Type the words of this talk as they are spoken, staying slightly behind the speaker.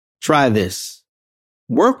Try this.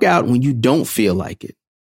 Work out when you don't feel like it.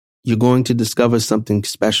 You're going to discover something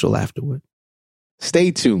special afterward.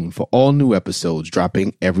 Stay tuned for all new episodes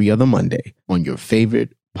dropping every other Monday on your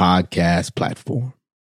favorite podcast platform.